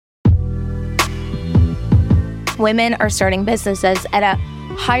women are starting businesses at a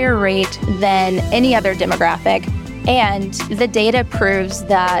higher rate than any other demographic. And the data proves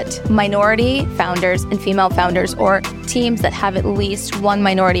that minority founders and female founders, or teams that have at least one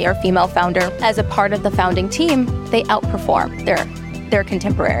minority or female founder as a part of the founding team, they outperform their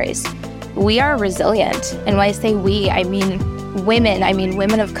contemporaries. We are resilient. And when I say we, I mean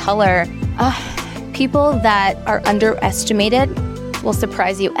women of color. People that are underestimated will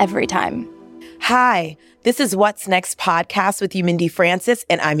surprise you every time. Hi, this is What's Next podcast with you, Mindy Francis,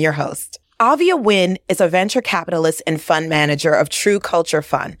 and I'm your host. Abyah Wynn is a venture capitalist and fund manager of True Culture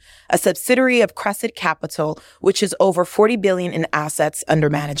Fund, a subsidiary of Crescent Capital, which is over $40 billion in assets under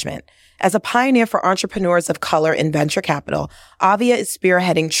management. As a pioneer for entrepreneurs of color in venture capital, Abyah is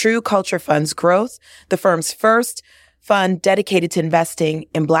spearheading True Culture Fund's growth, the firm's first fund dedicated to investing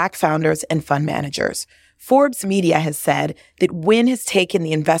in Black founders and fund managers. Forbes Media has said that Wynn has taken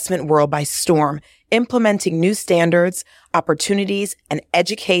the investment world by storm, implementing new standards, opportunities, and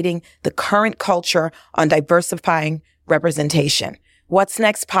educating the current culture on diversifying representation. What's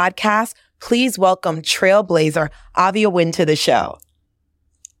Next podcast? Please welcome trailblazer Abyah Wynn to the show.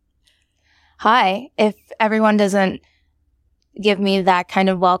 Hi. If everyone doesn't give me that kind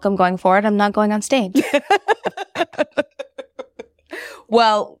of welcome going forward, I'm not going on stage.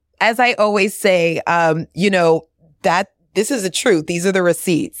 Well, as I always say, that this is the truth. These are the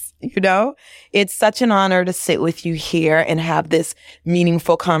receipts, It's such an honor to sit with you here and have this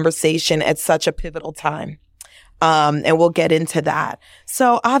meaningful conversation at such a pivotal time. And we'll get into that.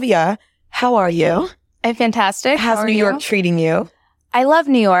 So, Abyah, how are you? I'm fantastic. How's New York treating you? I love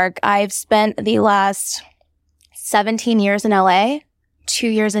New York. I've spent the last 17 years in LA, 2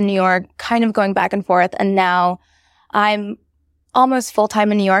 years in New York, kind of going back and forth. And now I'm almost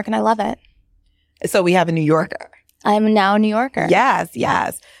full-time in New York, and I love it. So we have a New Yorker. I'm now a New Yorker.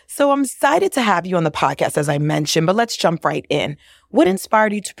 Yes. So I'm excited to have you on the podcast, as I mentioned, but let's jump right in. What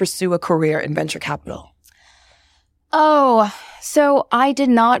inspired you to pursue a career in venture capital? Oh, so I did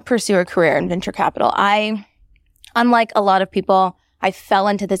not pursue a career in venture capital. Unlike a lot of people, I fell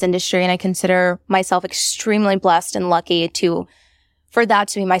into this industry, and I consider myself extremely blessed and lucky for that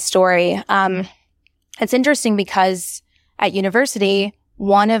to be my story. It's interesting because at university,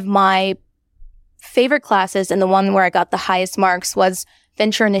 one of my favorite classes and the one where I got the highest marks was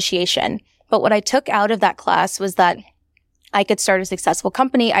venture initiation. But what I took out of that class was that I could start a successful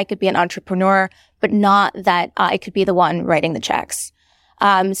company, I could be an entrepreneur, but not that I could be the one writing the checks.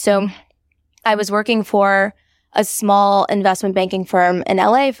 So I was working for a small investment banking firm in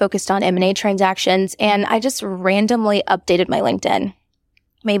LA focused on M&A transactions, and I just randomly updated my LinkedIn.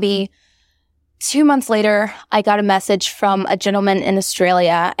 Maybe 2 months later, I got a message from a gentleman in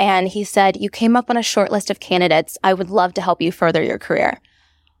Australia, and he said, "You came up on a short list of candidates. I would love to help you further your career."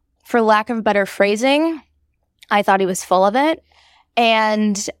 For lack of better phrasing, I thought he was full of it,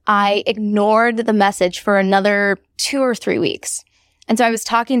 and I ignored the message for another 2 or 3 weeks. And so I was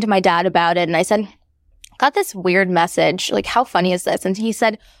talking to my dad about it, and I said, "Got this weird message. Like, how funny is this?" And he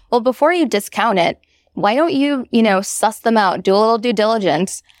said, "Well, before you discount it, why don't you, suss them out, do a little due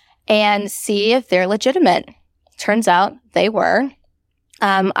diligence, and see if they're legitimate." Turns out they were.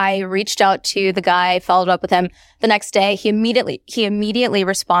 I reached out to the guy, followed up with him the next day. He immediately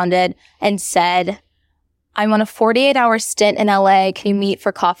responded and said, "I'm on a 48-hour stint in LA. Can you meet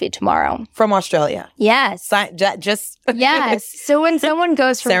for coffee tomorrow?" From Australia? Yes. Yes. So when someone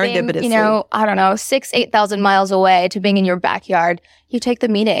goes from being, 8,000 miles away to being in your backyard, you take the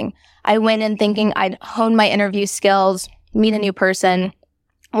meeting. I went in thinking I'd hone my interview skills, meet a new person,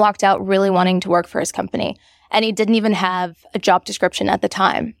 walked out really wanting to work for his company. And he didn't even have a job description at the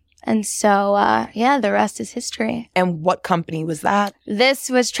time. And so, the rest is history. And what company was that? This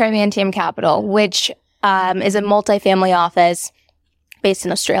was Trimantium Capital, which is a multifamily office based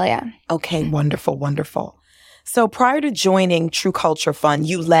in Australia. Okay, wonderful. So prior to joining True Culture Fund,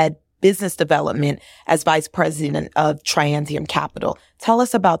 you led business development as vice president of Trimantium Capital. Tell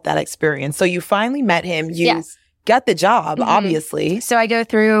us about that experience. So you finally met him. Yes. Got the job, obviously. So I go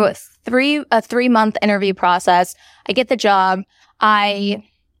through a 3-month interview process. I get the job.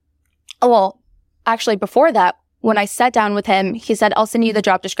 Actually, before that, when I sat down with him, he said, "I'll send you the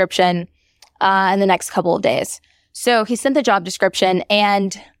job description in the next couple of days." So he sent the job description,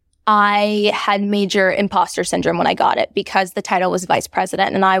 and I had major imposter syndrome when I got it because the title was vice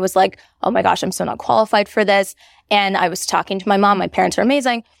president. And I was like, oh my gosh, I'm so not qualified for this. And I was talking to my mom. My parents are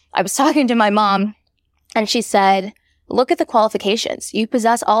amazing. I was talking to my mom, and she said, "Look at the qualifications. You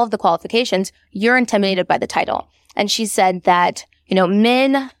possess all of the qualifications. You're intimidated by the title." And she said that,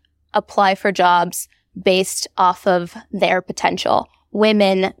 men apply for jobs based off of their potential.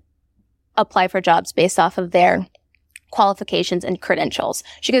 Women apply for jobs based off of their qualifications and credentials.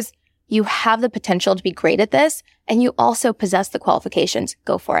 She goes, you have the potential to be great at this, and you also possess the qualifications.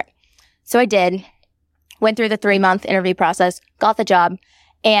 Go for it. So I did, went through the 3-month interview process, got the job,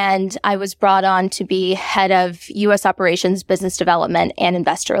 and I was brought on to be head of U.S. operations, business development, and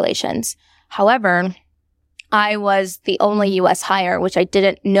investor relations. However, I was the only U.S. hire, which I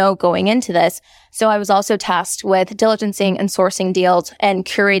didn't know going into this. So I was also tasked with diligencing and sourcing deals and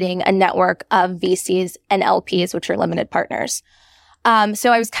curating a network of VCs and LPs, which are limited partners.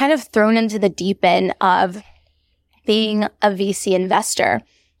 So I was kind of thrown into the deep end of being a VC investor,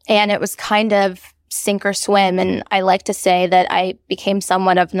 and it was kind of sink or swim. And I like to say that I became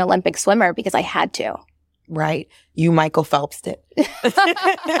somewhat of an Olympic swimmer because I had to. Right. You Michael Phelps'd it.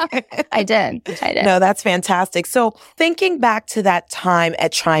 I did. No, that's fantastic. So thinking back to that time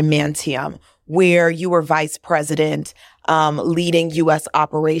at Trimantium, where you were vice president, leading U.S.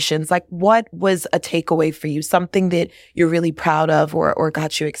 operations, like what was a takeaway for you? Something that you're really proud of or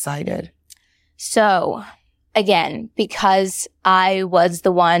got you excited? So again, because I was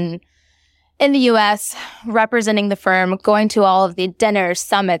the one in the U.S. representing the firm, going to all of the dinners,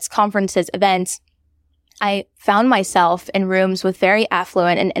 summits, conferences, events, I found myself in rooms with very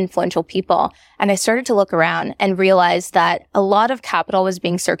affluent and influential people. And I started to look around and realize that a lot of capital was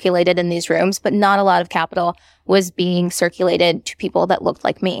being circulated in these rooms, but not a lot of capital was being circulated to people that looked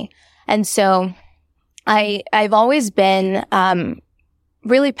like me. And so I've always been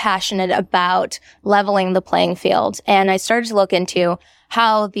really passionate about leveling the playing field. And I started to look into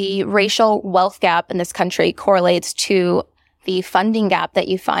how the racial wealth gap in this country correlates to the funding gap that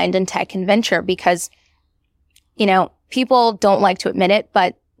you find in tech and venture, because people don't like to admit it,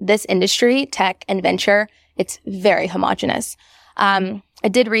 but this industry, tech and venture, it's very homogenous. I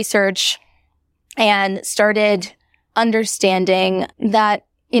did research and started understanding that,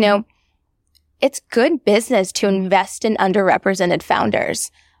 it's good business to invest in underrepresented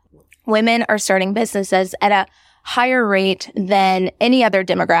founders. Women are starting businesses at a higher rate than any other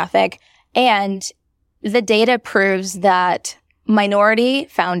demographic. And the data proves that minority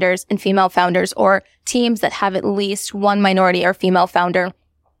founders and female founders, or teams that have at least one minority or female founder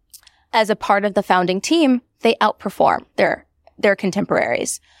as a part of the founding team, they outperform their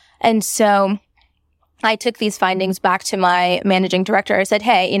contemporaries. And so I took these findings back to my managing director. I said,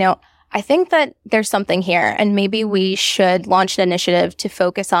 hey, I think that there's something here, and maybe we should launch an initiative to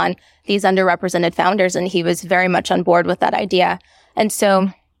focus on these underrepresented founders. And he was very much on board with that idea. And so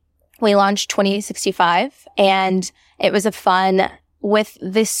we launched 2065, and it was a fund with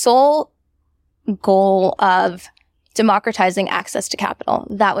the sole goal of democratizing access to capital.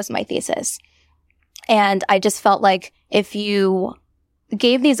 That was my thesis. And I just felt like if you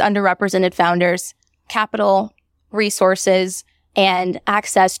gave these underrepresented founders capital, resources, and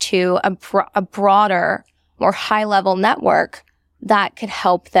access to a broader, more high-level network, that could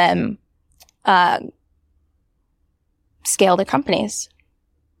help them scale their companies.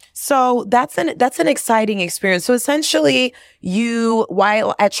 So that's an exciting experience. So essentially,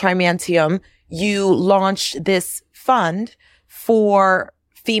 while at Trimantium, you launched this fund for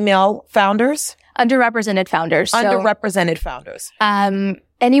female founders? Underrepresented founders. Underrepresented founders.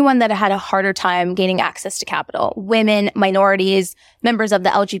 Anyone that had a harder time gaining access to capital. Women, minorities, members of the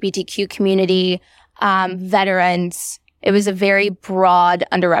LGBTQ community, veterans. It was a very broad,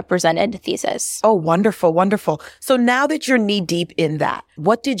 underrepresented thesis. Oh, wonderful, wonderful. So now that you're knee deep in that,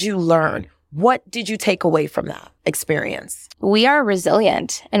 what did you learn? What did you take away from that experience? We are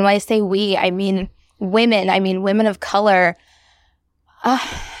resilient. And when I say we, I mean women of color.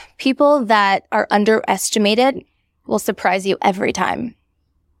 People that are underestimated will surprise you every time.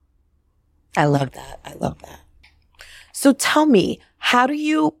 I love that. So tell me, how do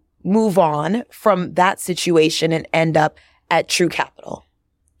you move on from that situation and end up at True Capital?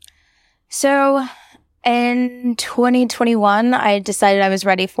 So in 2021, I decided I was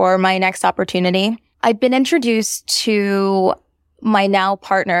ready for my next opportunity. I'd been introduced to my now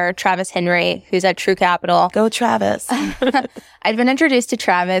partner, Travis Henry, who's at True Capital. Go Travis. I'd been introduced to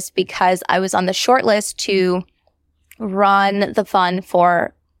Travis because I was on the short list to run the fund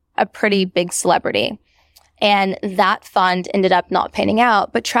for a pretty big celebrity. And that fund ended up not panning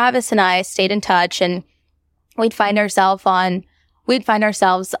out. But Travis and I stayed in touch, and we'd find ourselves on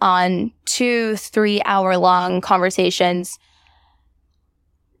 2-3 hour long conversations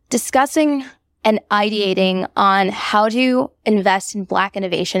discussing and ideating on how to invest in Black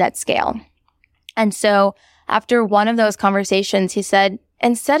innovation at scale. And so after one of those conversations, he said,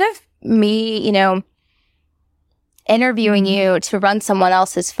 instead of me, interviewing you to run someone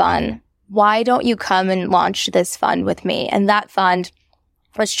else's fund, why don't you come and launch this fund with me? And that fund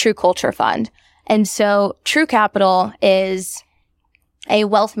was True Culture Fund. And so True Capital is a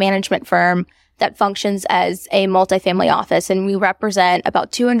wealth management firm that functions as a multifamily office, and we represent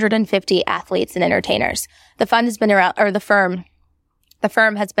about 250 athletes and entertainers. The fund has been around, or the firm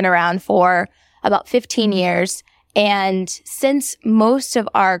has been around for about 15 years. And since most of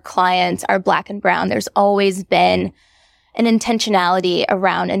our clients are Black and brown, there's always been an intentionality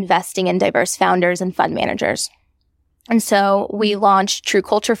around investing in diverse founders and fund managers. And so we launched True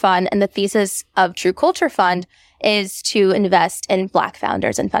Culture Fund, and the thesis of True Culture Fund is to invest in Black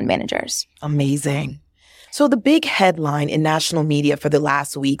founders and fund managers. Amazing. So the big headline in national media for the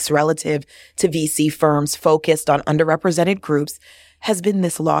last weeks relative to VC firms focused on underrepresented groups has been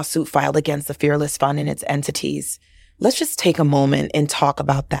this lawsuit filed against the Fearless Fund and its entities. Let's just take a moment and talk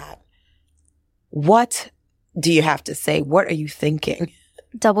about that. What do you have to say? What are you thinking?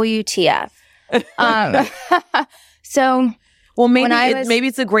 WTF. So, well, maybe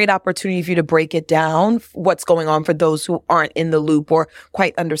it's a great opportunity for you to break it down, what's going on for those who aren't in the loop or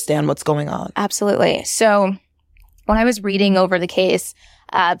quite understand what's going on. Absolutely. So when I was reading over the case,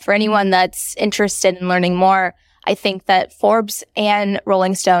 for anyone that's interested in learning more, I think that Forbes and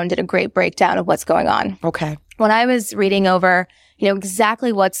Rolling Stone did a great breakdown of what's going on. Okay. When I was reading over,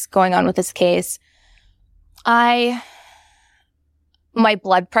 exactly what's going on with this case, my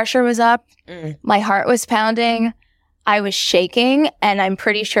blood pressure was up. My heart was pounding. I was shaking, and I'm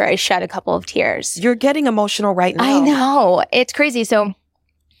pretty sure I shed a couple of tears. You're getting emotional right now. I know. It's crazy. So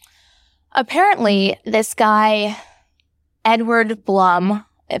apparently this guy, Edward Blum,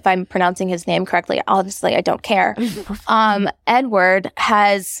 if I'm pronouncing his name correctly, honestly, I don't care. Edward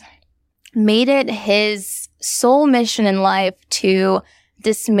has made it his sole mission in life to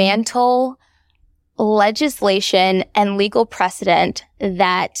dismantle legislation and legal precedent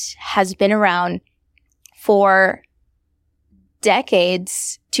that has been around for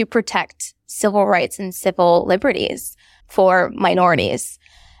decades to protect civil rights and civil liberties for minorities.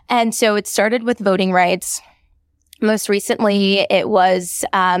 And so it started with voting rights. Most recently, it was,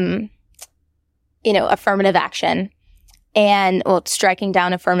 affirmative action and, striking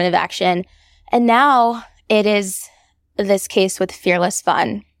down affirmative action. And now it is this case with Fearless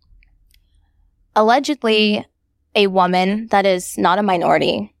Fund. Allegedly, a woman that is not a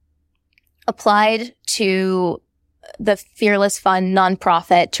minority applied to the Fearless Fund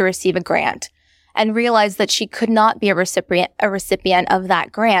nonprofit to receive a grant and realized that she could not be a recipient of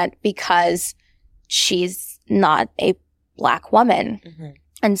that grant because she's not a Black woman. Mm-hmm.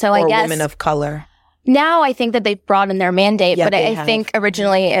 And so I guess— Or woman of color. Now I think that they've broadened their mandate, but I think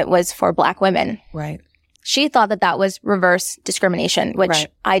originally it was for Black women. Right. She thought that that was reverse discrimination, which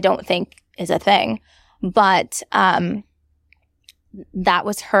I don't think is a thing. But that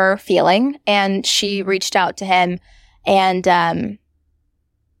was her feeling, and she reached out to him and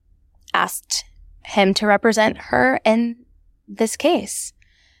asked him to represent her in this case.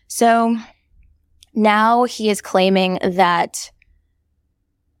 So now he is claiming that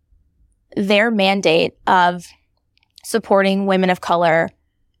their mandate of supporting women of color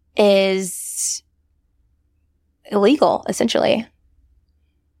is illegal, essentially.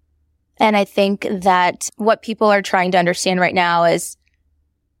 And I think that what people are trying to understand right now is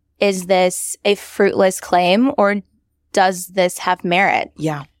this a fruitless claim, or does this have merit?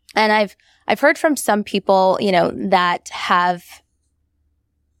 Yeah. And I've heard from some people, that have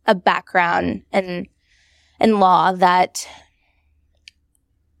a background in law, that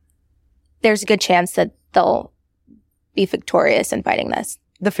there's a good chance that they'll be victorious in fighting this.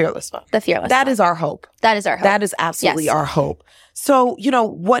 The Fearless Fund. The Fearless That Fund. is our hope. That is our hope. That is absolutely our hope. So,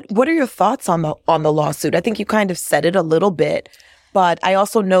 what are your thoughts on the lawsuit? I think you kind of said it a little bit, but I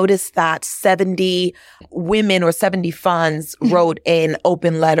also noticed that 70 women or 70 funds wrote an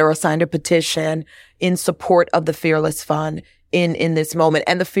open letter or signed a petition in support of the Fearless Fund in this moment.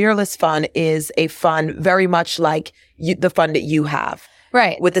 And the Fearless Fund is a fund very much like the fund that you have.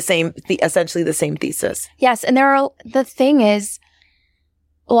 Right. With essentially the same thesis. Yes. And the thing is,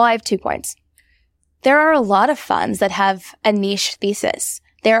 I have 2 points. There are a lot of funds that have a niche thesis.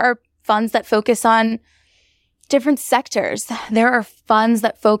 There are funds that focus on different sectors. There are funds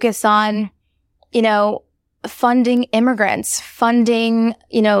that focus on, funding immigrants, funding,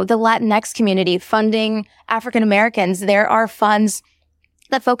 the Latinx community, funding African Americans. There are funds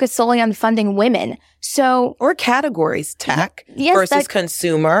that focus solely on funding women. Or categories, tech versus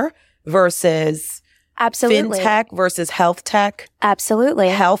consumer versus absolutely fintech versus health tech. Absolutely.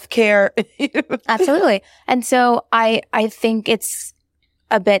 Healthcare. Absolutely. And so I think it's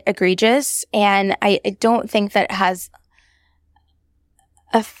a bit egregious, and I don't think that it has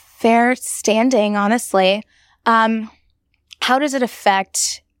a fair standing, honestly. how does it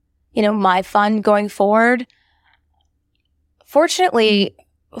affect, my fund going forward? Fortunately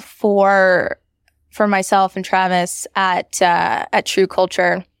for myself and Travis at True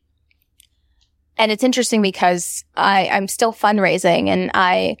Culture, and it's interesting because I'm still fundraising, and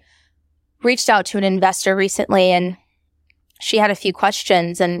I reached out to an investor recently, and she had a few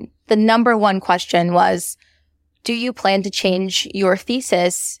questions, and the number one question was, do you plan to change your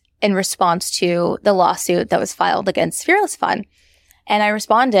thesis in response to the lawsuit that was filed against Fearless Fund? And I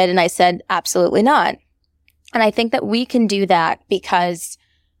responded and I said, absolutely not. And I think that we can do that because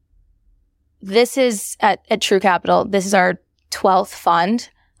this is at True Capital, this is our 12th fund.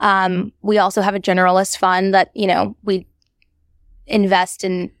 We also have a generalist fund that, we invest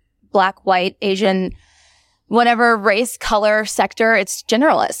in Black, white, Asian, whatever race, color, sector. It's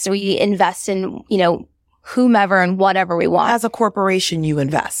generalist. We invest in, whomever and whatever we want. As a corporation, you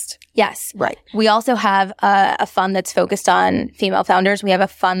invest. Yes. Right. We also have a fund that's focused on female founders. We have a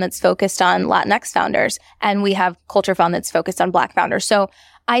fund that's focused on Latinx founders. And we have Culture Fund that's focused on Black founders. So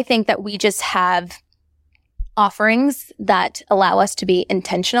I think that we just have offerings that allow us to be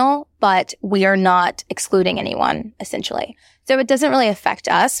intentional, but we are not excluding anyone, essentially. So it doesn't really affect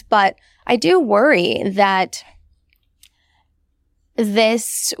us, but I do worry that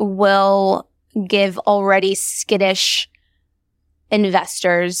this will give already skittish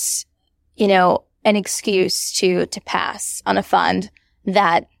investors, an excuse to pass on a fund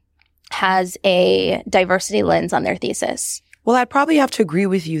that has a diversity lens on their thesis. Well, I'd probably have to agree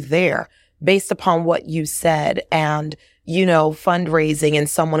with you there based upon what you said and, fundraising and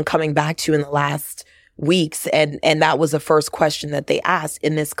someone coming back to you in the last weeks. And that was the first question that they asked.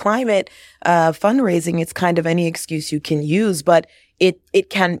 In this climate, fundraising, it's kind of any excuse you can use, but it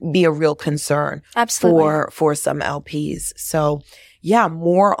can be a real concern. Absolutely. For some LPs. So yeah,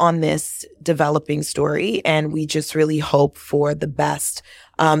 more on this developing story. And we just really hope for the best.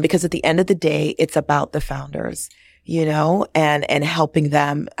 Because at the end of the day, it's about the founders, and helping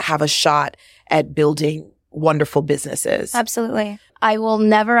them have a shot at building wonderful businesses. Absolutely. I will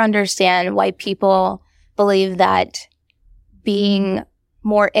never understand why people believe that being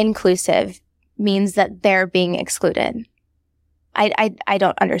more inclusive means that they're being excluded. I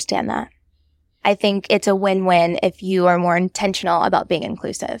don't understand that. I think it's a win-win if you are more intentional about being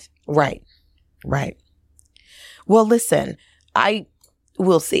inclusive. Right. Well, listen,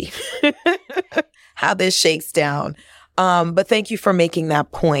 we'll see how this shakes down. But thank you for making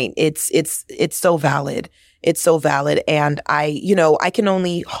that point. It's so valid. It's so valid. And I can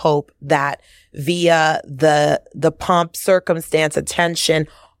only hope that via the pump circumstance attention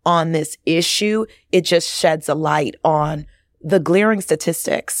on this issue, it just sheds a light on the glaring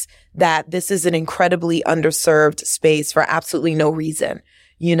statistics that this is an incredibly underserved space for absolutely no reason,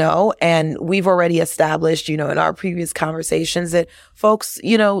 and we've already established, in our previous conversations that folks,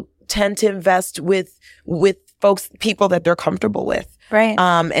 tend to invest with people that they're comfortable with. Right.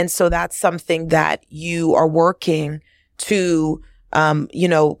 And so that's something that you are working to,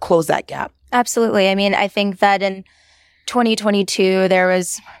 close that gap. Absolutely. I mean, I think that in 2022, there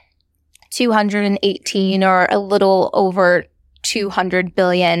was 218 or a little over 200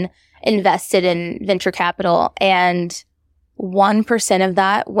 billion invested in venture capital, and 1% of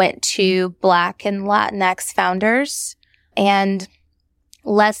that went to Black and Latinx founders, and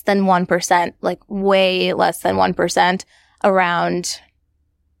less than 1%, like way less than 1%, around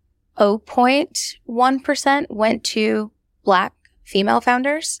 0.1% went to Black female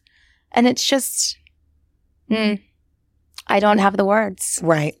founders. And it's just, I don't have the words.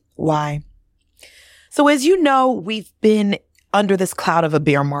 Right. Why? So as you know, we've been under this cloud of a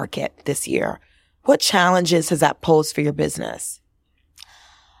bear market this year. What challenges has that posed for your business?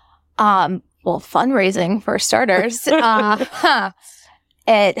 Well, fundraising for starters.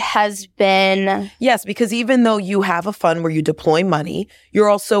 It has been... Yes, because even though you have a fund where you deploy money, you're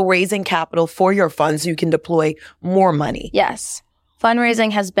also raising capital for your fund so you can deploy more money. Yes.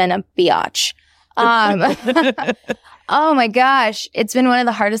 Fundraising has been a biatch. Oh my gosh. It's been one of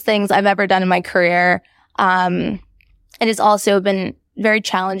the hardest things I've ever done in my career. It has also been very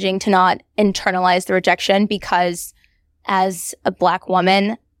challenging to not internalize the rejection because as a Black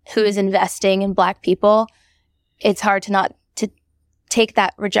woman who is investing in Black people, it's hard to not to take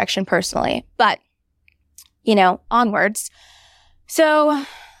that rejection personally. But, onwards. So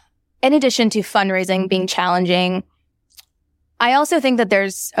in addition to fundraising being challenging, I also think that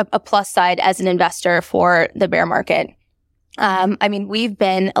there's a plus side as an investor for the bear market. We've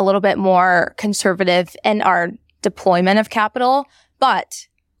been a little bit more conservative in our deployment of capital, but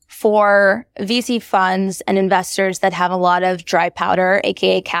for VC funds and investors that have a lot of dry powder,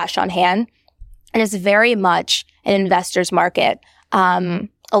 aka cash on hand, it is very much an investor's market. A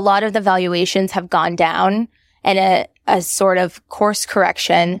lot of the valuations have gone down, and a sort of course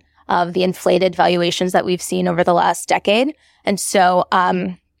correction of the inflated valuations that we've seen over the last decade. And so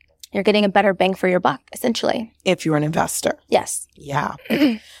you're getting a better bang for your buck, essentially. If you're an investor. Yes. Yeah.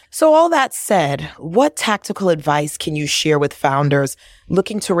 So all that said, what tactical advice can you share with founders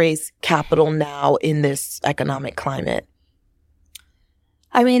looking to raise capital now in this economic climate?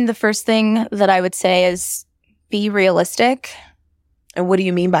 I mean, the first thing that I would say is be realistic. And what do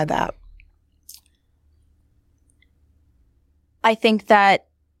you mean by that? I think that,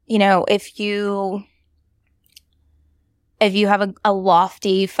 if you have a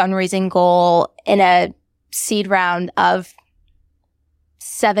lofty fundraising goal in a seed round of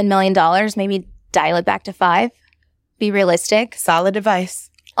 $7 million, maybe dial it back to 5. Be realistic. Solid advice.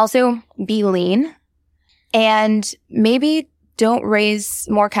 Also, be lean. And maybe don't raise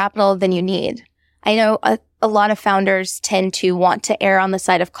more capital than you need. I know a lot of founders tend to want to err on the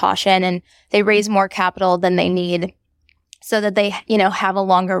side of caution, and they raise more capital than they need so that they, have a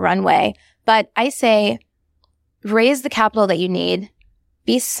longer runway. But I say, raise the capital that you need,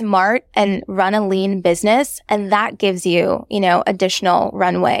 be smart, and run a lean business. And that gives you, additional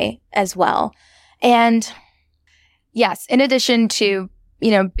runway as well. And yes, in addition to,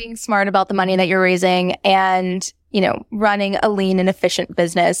 being smart about the money that you're raising and, running a lean and efficient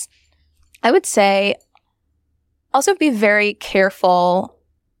business, I would say also be very careful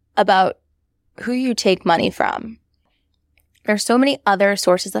about who you take money from. There's so many other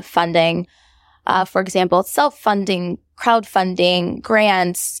sources of funding. For example, self-funding, crowdfunding,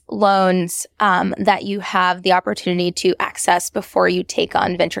 grants, loans, that you have the opportunity to access before you take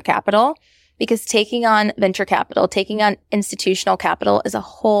on venture capital. Because taking on venture capital, taking on institutional capital is a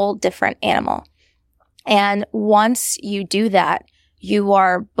whole different animal. And once you do that, you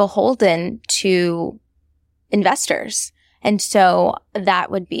are beholden to investors. And so that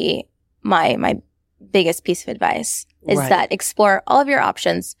would be my biggest piece of advice is that explore all of your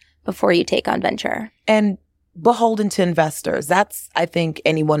options before you take on venture. And beholden to investors. That's, I think,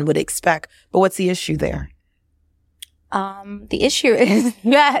 anyone would expect. But what's the issue there? The issue is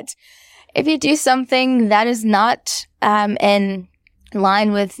that if you do something that is not in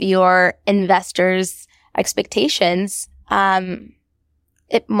line with your investors' expectations,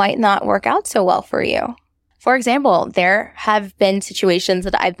 it might not work out so well for you. For example, there have been situations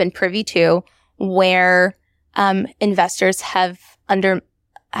that I've been privy to where investors have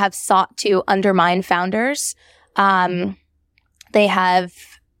sought to undermine founders. They have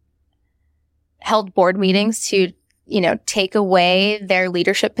held board meetings to, take away their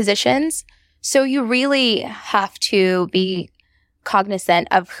leadership positions. So you really have to be cognizant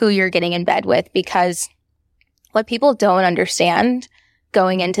of who you're getting in bed with, because what people don't understand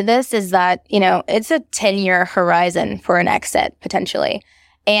going into this is that, it's a 10-year horizon for an exit potentially.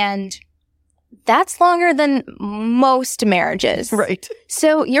 And that's longer than most marriages. Right.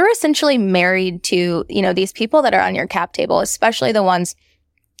 So you're essentially married to, these people that are on your cap table, especially the ones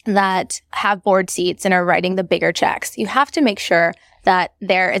that have board seats and are writing the bigger checks. You have to make sure that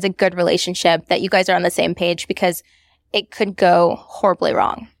there is a good relationship, that you guys are on the same page, because it could go horribly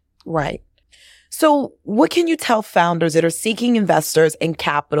wrong. Right. So what can you tell founders that are seeking investors and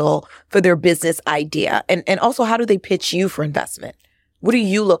capital for their business idea? And also, how do they pitch you for investment? What do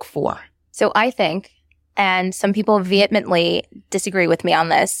you look for? So I think, and some people vehemently disagree with me on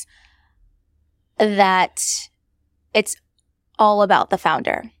this, that it's all about the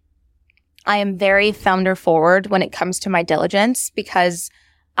founder. I am very founder forward when it comes to my diligence, because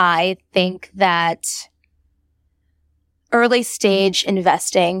I think that early stage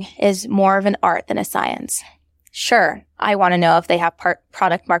investing is more of an art than a science. Sure, I want to know if they have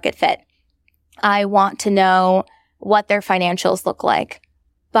product market fit. I want to know what their financials look like.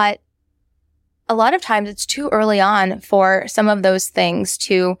 But a lot of times it's too early on for some of those things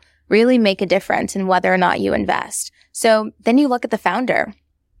to really make a difference in whether or not you invest. So then you look at the founder.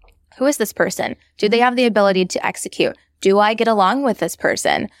 Who is this person? Do they have the ability to execute? Do I get along with this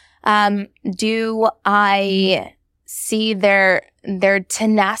person? Do I see their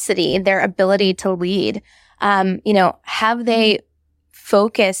tenacity, their ability to lead? Have they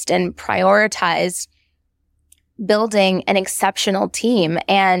focused and prioritized building an exceptional team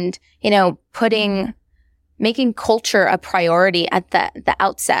and, making culture a priority at the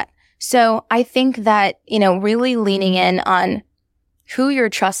outset? So I think that, really leaning in on who you're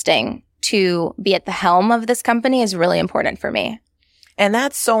trusting to be at the helm of this company is really important for me. And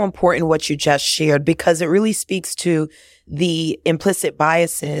that's so important what you just shared, because it really speaks to the implicit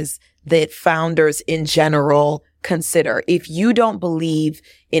biases that founders in general consider. If you don't believe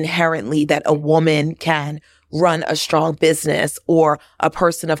inherently that a woman can run a strong business, or a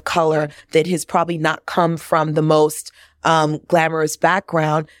person of color that has probably not come from the most glamorous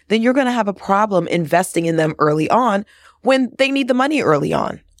background, then you're going to have a problem investing in them early on when they need the money early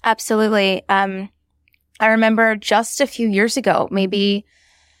on. Absolutely. I remember just a few years ago, maybe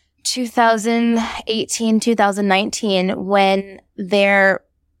 2018, 2019, when there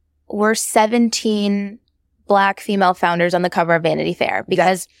were 17 Black female founders on the cover of Vanity Fair,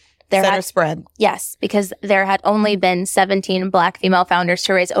 because center spread. Yes, because there had only been 17 Black female founders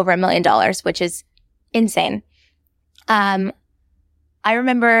to raise over $1 million, which is insane. I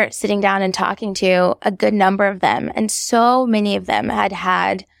remember sitting down and talking to a good number of them, and so many of them had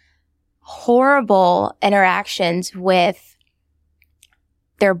had horrible interactions with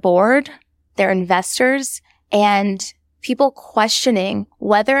their board, their investors, and people questioning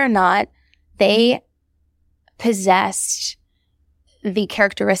whether or not they possessed the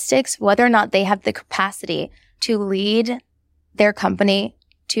characteristics, whether or not they have the capacity to lead their company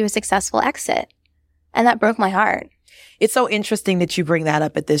to a successful exit. And that broke my heart. It's so interesting that you bring that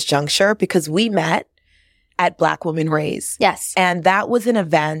up at this juncture, because we met at Black Women Raise. Yes. And that was an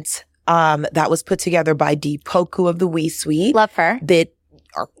event that was put together by Dee Poku of the We Suite. Love her. That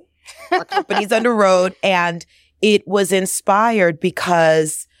our company's under road. And it was inspired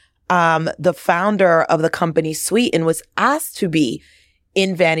because the founder of the company, Sweeten, was asked to be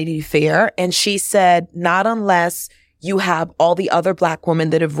in Vanity Fair. And she said, not unless you have all the other Black women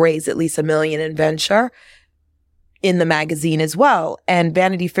that have raised at least $1 million in venture in the magazine as well. And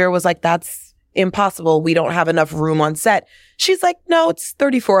Vanity Fair was like, that's impossible. We don't have enough room on set. She's like, no, it's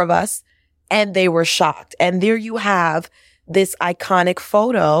 34 of us. And they were shocked. And there you have this iconic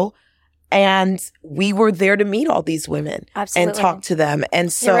photo. And we were there to meet all these women. Absolutely. And talk to them.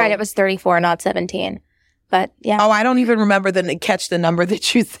 And so, you're right, it was 34, not 17. But yeah. Oh, I don't even remember catch the number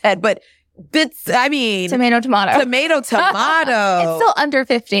that you said, but tomato, tomato. It's still under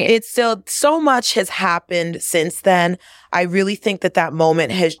 50. It's still, so much has happened since then. I really think that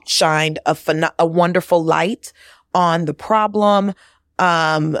moment has shined a wonderful light on the problem,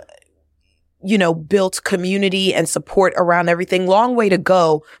 built community and support around everything. Long way to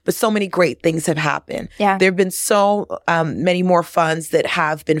go, but so many great things have happened. Yeah. There have been so many more funds that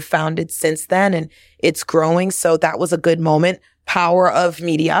have been founded since then, and it's growing. So that was a good moment. Power of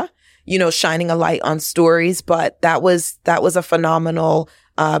media, shining a light on stories, but that was a phenomenal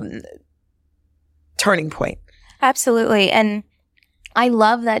turning point. Absolutely. And I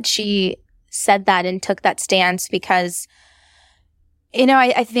love that she said that and took that stance, because,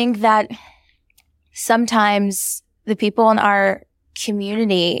 I think that sometimes the people in our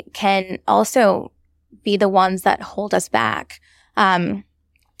community can also be the ones that hold us back, in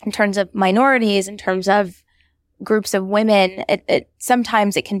terms of minorities, in terms of groups of women.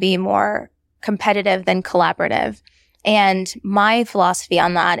 Sometimes it can be more competitive than collaborative. And my philosophy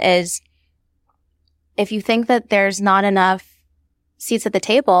on that is, if you think that there's not enough seats at the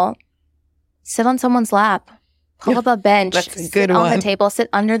table, sit on someone's lap, pull up a bench, sit on the table, sit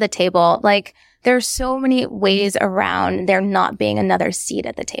under the table. Like, there's so many ways around there not being another seat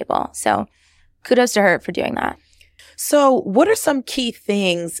at the table. So kudos to her for doing that. So what are some key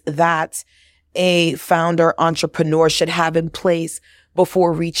things that a founder entrepreneur should have in place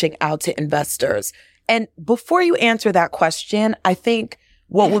before reaching out to investors? And before you answer that question, I think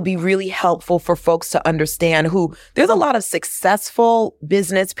what would be really helpful for folks to understand, there's a lot of successful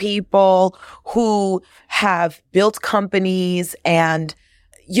business people who have built companies and,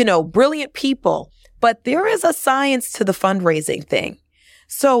 brilliant people, but there is a science to the fundraising thing.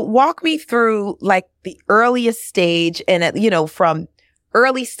 So walk me through the earliest stage and, from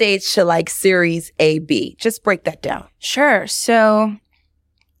early stage to series A, B. Just break that down. Sure. So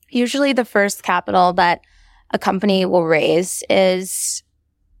usually the first capital that a company will raise is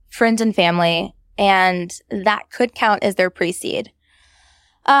friends and family, and that could count as their pre-seed.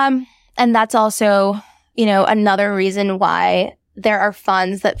 And that's also, another reason why there are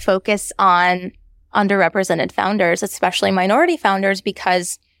funds that focus on underrepresented founders, especially minority founders,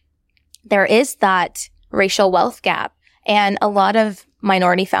 because there is that racial wealth gap. And a lot of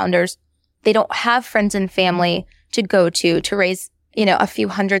minority founders, they don't have friends and family to go to raise, a few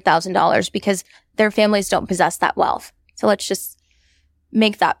 $100,000 because their families don't possess that wealth. So let's just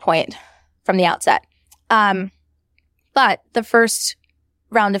make that point from the outset. But the first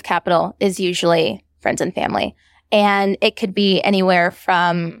round of capital is usually friends and family. And it could be anywhere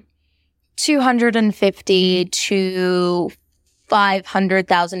from $250,000 to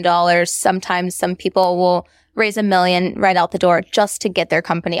 $500,000. Sometimes some people will raise $1 million right out the door just to get their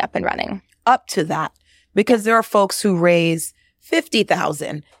company up and running. Up to that. Because there are folks who raise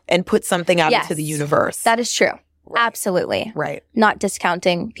 $50,000 and put something out into the universe. That is true. Right. Absolutely. Right. Not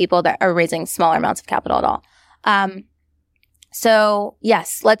discounting people that are raising smaller amounts of capital at all. So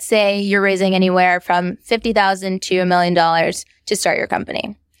yes, let's say you're raising anywhere from $50,000 to $1 million to start your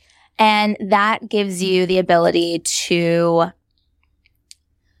company. And that gives you the ability to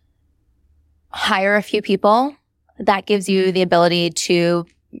hire a few people. That gives you the ability to,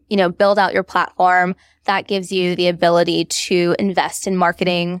 build out your platform. That gives you the ability to invest in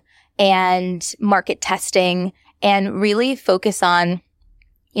marketing and market testing and really focus on,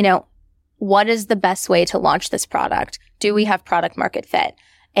 what is the best way to launch this product? Do we have product market fit?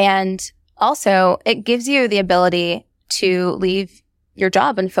 And also, it gives you the ability to leave your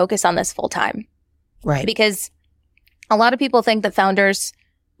job and focus on this full time. Right. Because a lot of people think that founders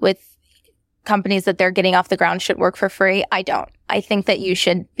with companies that they're getting off the ground should work for free. I don't. I think that you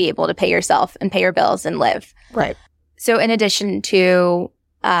should be able to pay yourself and pay your bills and live. Right. So in addition to,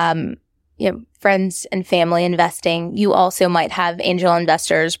 friends and family investing, you also might have angel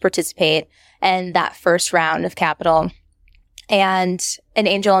investors participate in that first round of capital. And an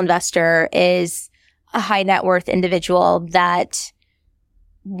angel investor is a high net worth individual that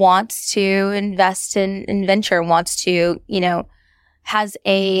wants to invest in venture, wants to, has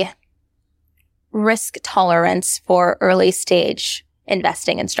a risk tolerance for early stage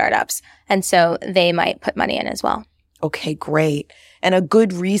investing in startups. And so they might put money in as well. Okay, great. And a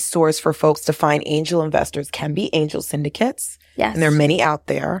good resource for folks to find angel investors can be angel syndicates. Yes. And there are many out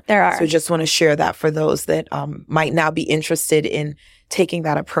there. There are. So just want to share that for those that might now be interested in taking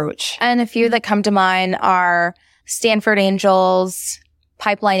that approach. And a few that come to mind are Stanford Angels,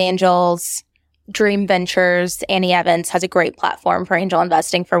 Pipeline Angels, Dream Ventures. Annie Evans has a great platform for angel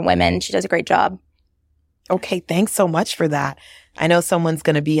investing for women. She does a great job. Okay, thanks so much for that. I know someone's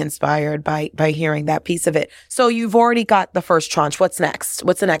going to be inspired by hearing that piece of it. So you've already got the first tranche. What's next?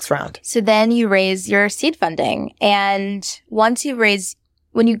 What's the next round? So then you raise your seed funding. And when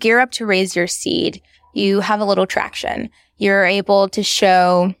you gear up to raise your seed, you have a little traction. You're able to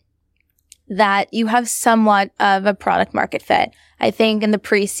show that you have somewhat of a product market fit. I think in the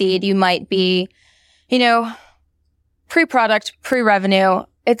pre-seed, you might be, pre-product, pre-revenue.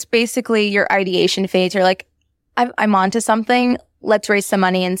 It's basically your ideation phase. You're like, I'm onto something. Let's raise some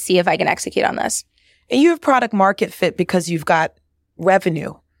money and see if I can execute on this. And you have product market fit because you've got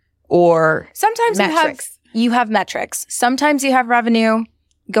revenue or sometimes metrics. You have metrics. Sometimes you have revenue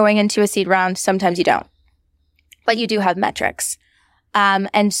going into a seed round. Sometimes you don't. But you do have metrics.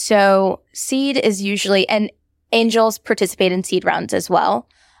 And so seed is usually, and angels participate in seed rounds as well.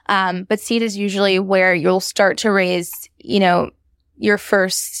 But seed is usually where you'll start to raise, your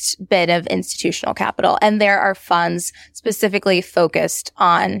first bit of institutional capital. And there are funds specifically focused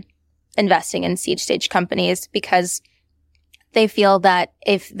on investing in seed stage companies because they feel that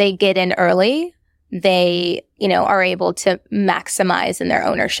if they get in early, they, are able to maximize in their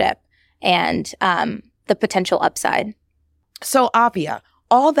ownership and the potential upside. So Abyah,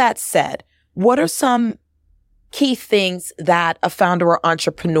 all that said, what are some key things that a founder or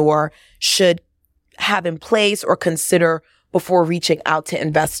entrepreneur should have in place or consider before reaching out to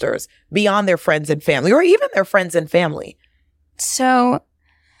investors beyond their friends and family, or even their friends and family? So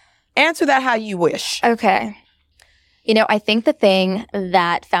answer that how you wish. Okay. I think the thing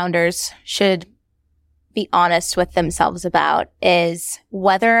that founders should be honest with themselves about is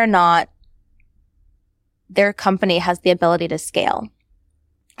whether or not their company has the ability to scale.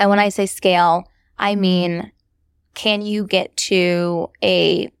 And when I say scale, I mean, can you get to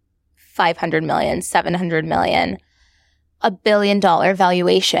a 500 million, 700 million, $1 billion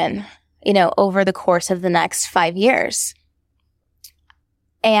valuation, over the course of the next 5 years?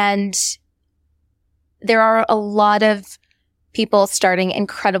 And there are a lot of people starting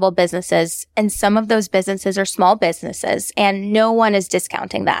incredible businesses, and some of those businesses are small businesses, and no one is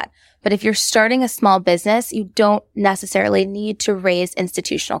discounting that. But if you're starting a small business, you don't necessarily need to raise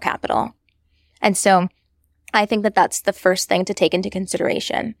institutional capital. And so I think that that's the first thing to take into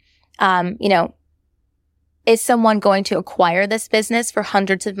consideration. Is someone going to acquire this business for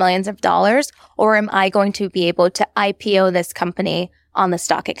hundreds of millions of dollars, or am I going to be able to IPO this company on the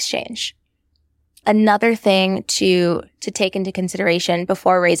stock exchange? Another thing to take into consideration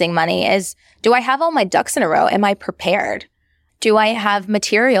before raising money is, do I have all my ducks in a row? Am I prepared? Do I have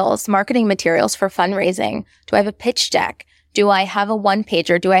materials, marketing materials for fundraising? Do I have a pitch deck? Do I have a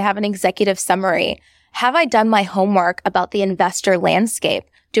one-pager? Do I have an executive summary? Have I done my homework about the investor landscape?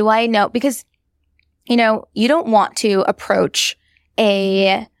 Do I know? Because you don't want to approach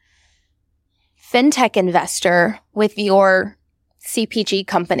a fintech investor with your CPG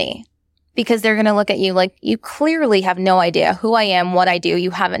company because they're going to look at you like you clearly have no idea who I am, what I do.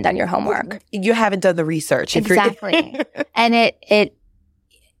 You haven't done your homework. You haven't done the research. Exactly. And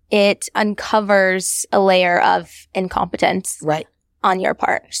it uncovers a layer of incompetence right on your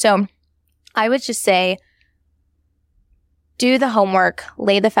part. So I would just say, do the homework,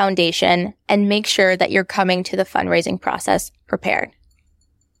 lay the foundation, and make sure that you're coming to the fundraising process prepared.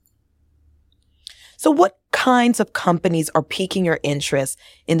 So what kinds of companies are piquing your interest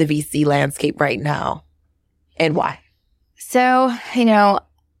in the VC landscape right now, and why? So,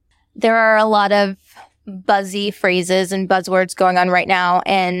 there are a lot of buzzy phrases and buzzwords going on right now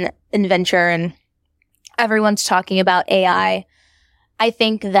in venture, and everyone's talking about AI. I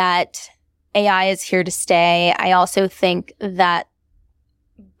think that AI is here to stay. I also think that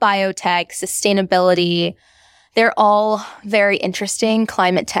biotech, sustainability, they're all very interesting,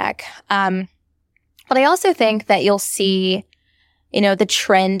 climate tech. But I also think that you'll see, the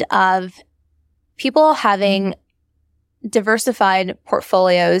trend of people having diversified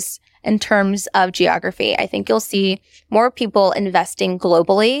portfoliows in terms of geography. I think you'll see more people investing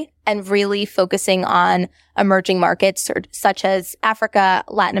globally and really focusing on emerging markets such as Africa,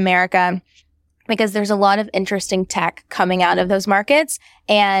 Latin America, because there's a lot of interesting tech coming out of those markets.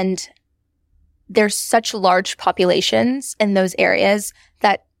 And there's such large populations in those areas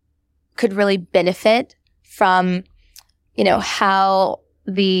that could really benefit from, how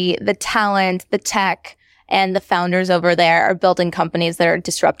the talent, the tech, and the founders over there are building companies that are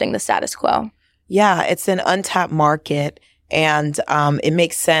disrupting the status quo. Yeah, it's an untapped market. And it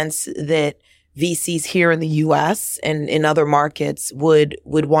makes sense that VCs here in the U.S. and in other markets would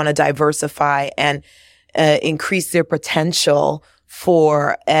want to diversify and increase their potential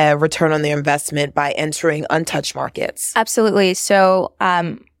for a return on their investment by entering untouched markets. Absolutely. So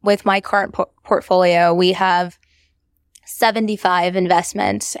with my current portfolio, we have 75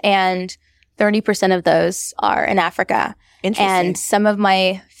 investments, and 30% of those are in Africa. Interesting. And some of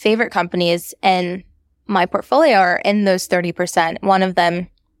my favorite companies in my portfolio are in those 30%. One of them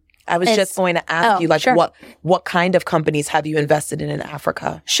I was just going to ask you, sure. what kind of companies have you invested in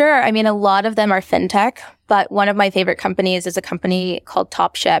Africa? Sure. I mean, a lot of them are fintech, but one of my favorite companies is a company called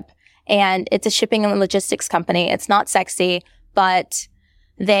TopShip, and it's a shipping and logistics company. It's not sexy, but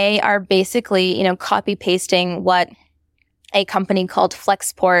they are basically, copy pasting what a company called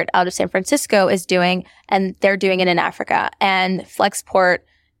Flexport out of San Francisco is doing, and they're doing it in Africa. And Flexport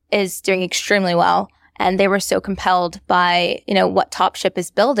is doing extremely well. And they were so compelled by, what TopShip is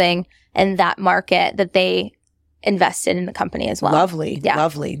building in that market that they invested in the company as well. Lovely. Yeah.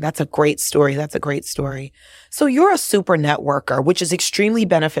 Lovely. That's a great story. So you're a super networker, which is extremely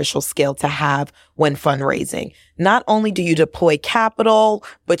beneficial skill to have when fundraising. Not only do you deploy capital,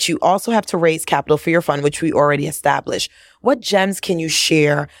 but you also have to raise capital for your fund, which we already established. What gems can you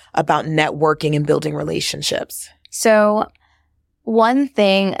share about networking and building relationships? So one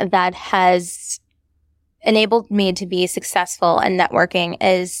thing that has enabled me to be successful in networking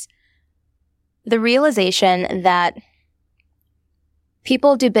is the realization that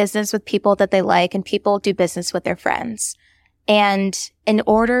people do business with people that they like, and people do business with their friends. And in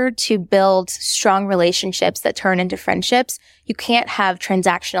order to build strong relationships that turn into friendships, you can't have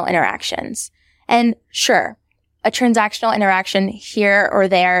transactional interactions. And sure, a transactional interaction here or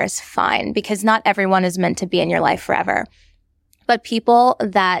there is fine, because not everyone is meant to be in your life forever. But people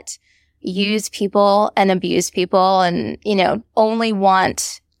that use people and abuse people and, only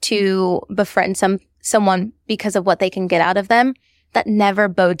want to befriend someone because of what they can get out of them, that never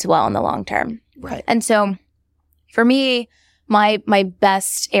bodes well in the long term. Right. And so for me, my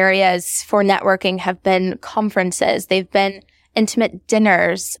best areas for networking have been conferences. They've been intimate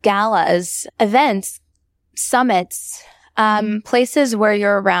dinners, galas, events, summits, places where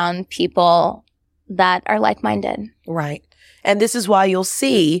you're around people that are like-minded. Right. And this is why you'll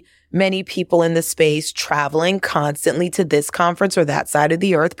see many people in the space traveling constantly to this conference or that side of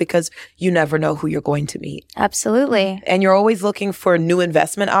the earth, because you never know who you're going to meet. Absolutely. And you're always looking for new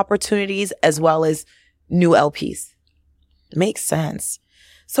investment opportunities as well as new LPs. Makes sense.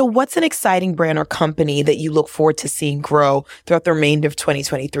 So what's an exciting brand or company that you look forward to seeing grow throughout the remainder of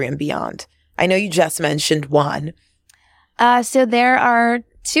 2023 and beyond? I know you just mentioned one. So there are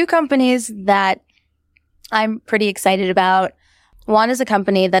two companies that I'm pretty excited about. One is a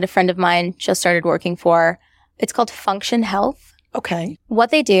company that a friend of mine just started working for. It's called Function Health. Okay. What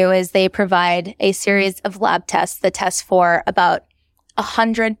they do is they provide a series of lab tests that test for about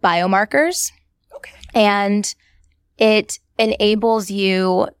 100 biomarkers. Okay. And it enables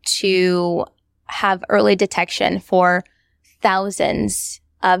you to have early detection for thousands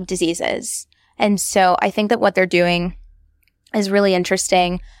of diseases. And so I think that what they're doing is really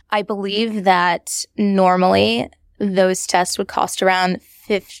interesting. I believe that normally those tests would cost around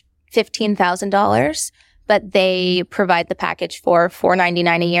 $15,000, but they provide the package for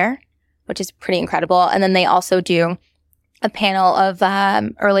 $499 a year, which is pretty incredible. And then they also do a panel of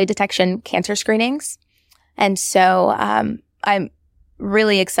early detection cancer screenings. And so I'm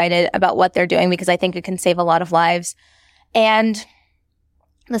really excited about what they're doing because I think it can save a lot of lives. And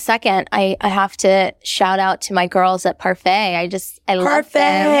the second, I have to shout out to my girls at Parfait. I love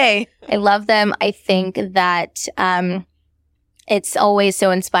them. I love them. I think that it's always so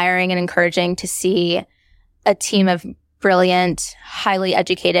inspiring and encouraging to see a team of brilliant, highly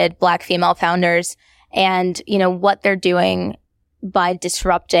educated Black female founders and, what they're doing by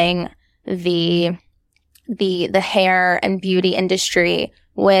disrupting the hair and beauty industry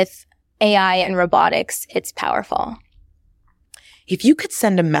with AI and robotics. It's powerful. If you could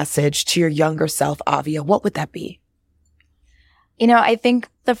send a message to your younger self, Abyah, what would that be? I think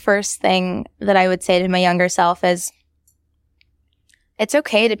the first thing that I would say to my younger self is, it's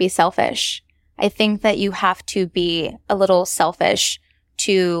okay to be selfish. I think that you have to be a little selfish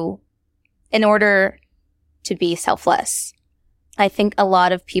in order to be selfless. I think a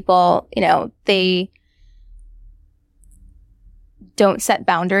lot of people, they don't set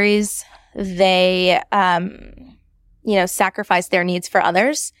boundaries. They, sacrifice their needs for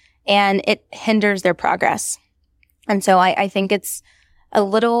others, and it hinders their progress. And so I think it's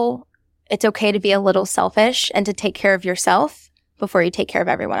okay to be a little selfish and to take care of yourself before you take care of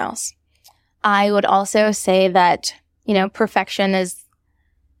everyone else. I would also say that, perfection is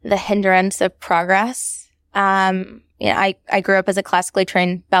the hindrance of progress. I grew up as a classically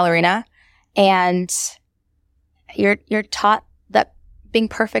trained ballerina, and you're taught that being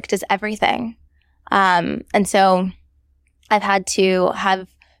perfect is everything. And so I've had to have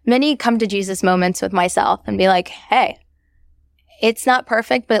many come to Jesus moments with myself and be like, hey, it's not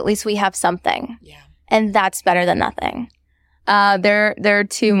perfect, but at least we have something. Yeah. And that's better than nothing. There are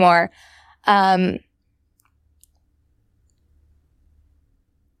two more.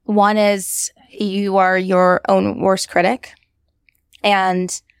 One is you are your own worst critic.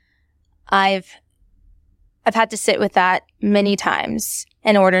 And I've had to sit with that many times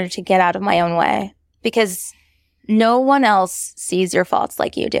in order to get out of my own way, because no one else sees your faults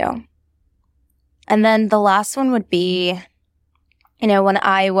like you do. And then the last one would be, when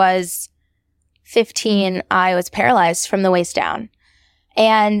I was 15, I was paralyzed from the waist down.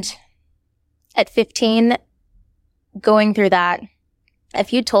 And at 15, going through that,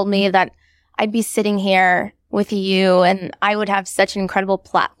 if you told me that I'd be sitting here with you and I would have such an incredible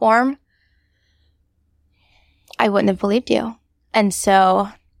platform, I wouldn't have believed you. And so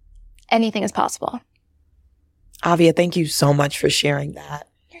anything is possible. Abyah, thank you so much for sharing that.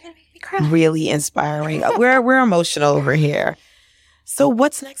 You're going to make me cry. Really inspiring. We're emotional over here. So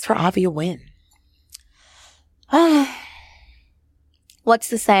what's next for Abyah Wynn? What's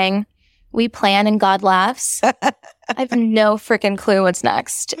the saying? We plan and God laughs. I have no freaking clue what's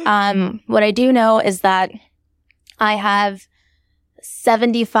next. What I do know is that I have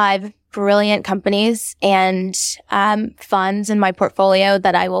 75 brilliant companies and funds in my portfolio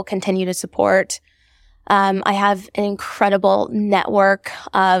that I will continue to support. I have an incredible network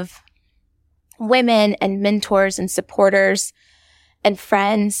of women and mentors and supporters and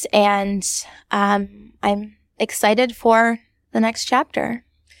friends, and I'm excited for the next chapter.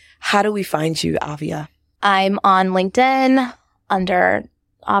 How do we find you, Abyah? I'm on LinkedIn under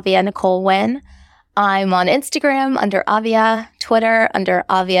Abyah Nicole Wynn. I'm on Instagram under Abyah, Twitter under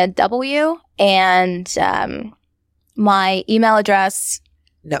Abyah W, and my email address.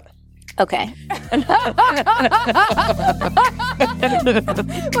 No. Okay. Wait,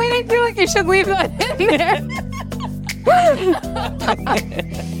 I feel like you should leave that in there.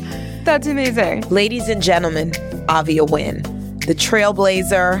 That's amazing. Ladies and gentlemen, Abyah Wynn, the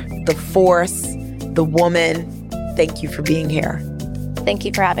trailblazer, the force, the woman. Thank you for being here. Thank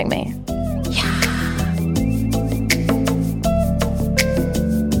you for having me.